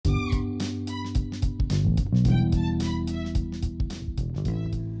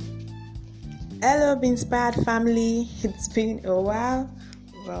Hello, Be Inspired family. It's been a while.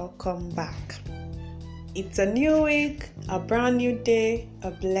 Welcome back. It's a new week, a brand new day, a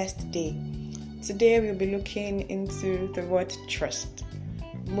blessed day. Today we'll be looking into the word trust.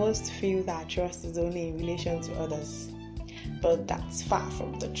 Most feel that trust is only in relation to others, but that's far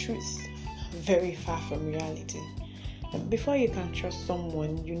from the truth, very far from reality. Before you can trust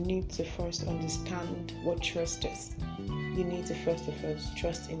someone, you need to first understand what trust is. You need to first of all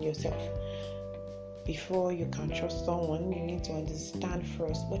trust in yourself. Before you can trust someone, you need to understand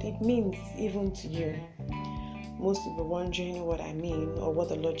first what it means even to you. Most people wondering what I mean or what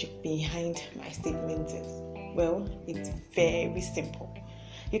the logic behind my statement is. Well, it's very simple.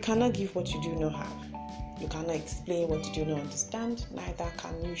 You cannot give what you do not have. You cannot explain what you do not understand. Neither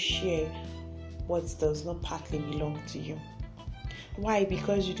can you share what does not partly belong to you. Why?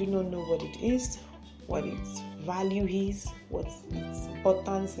 Because you do not know what it is, what its value is, what its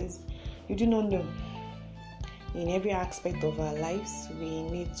importance is. You do not know. In every aspect of our lives, we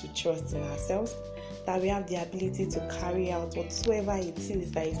need to trust in ourselves that we have the ability to carry out whatsoever it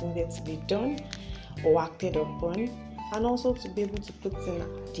is that is needed to be done or acted upon, and also to be able to put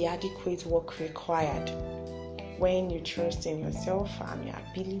in the adequate work required. When you trust in yourself and your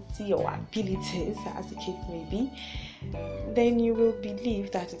ability or abilities, as the case may be, then you will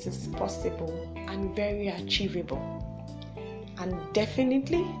believe that it is possible and very achievable. And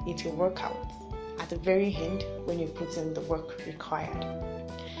definitely it will work out at the very end when you put in the work required.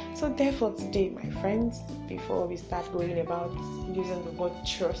 So therefore today, my friends, before we start going about using the word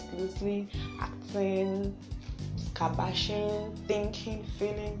trust loosely, acting, cabashing, thinking,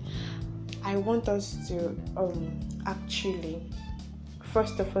 feeling, I want us to actually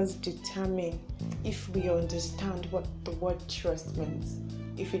first of all determine if we understand what the word trust means,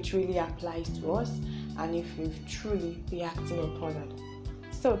 if it really applies to us, and if we've truly be acting upon it.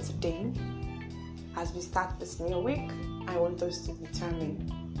 So today, as we start this new week, I want us to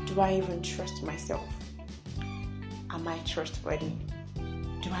determine, do I even trust myself? Am I trustworthy?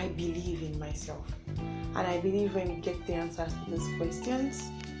 Do I believe in myself? And I believe when you get the answers to these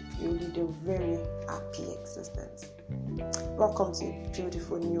questions, you'll lead a very happy existence. Welcome to a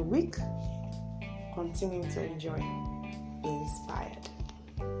beautiful new week. Continue to enjoy. Be inspired.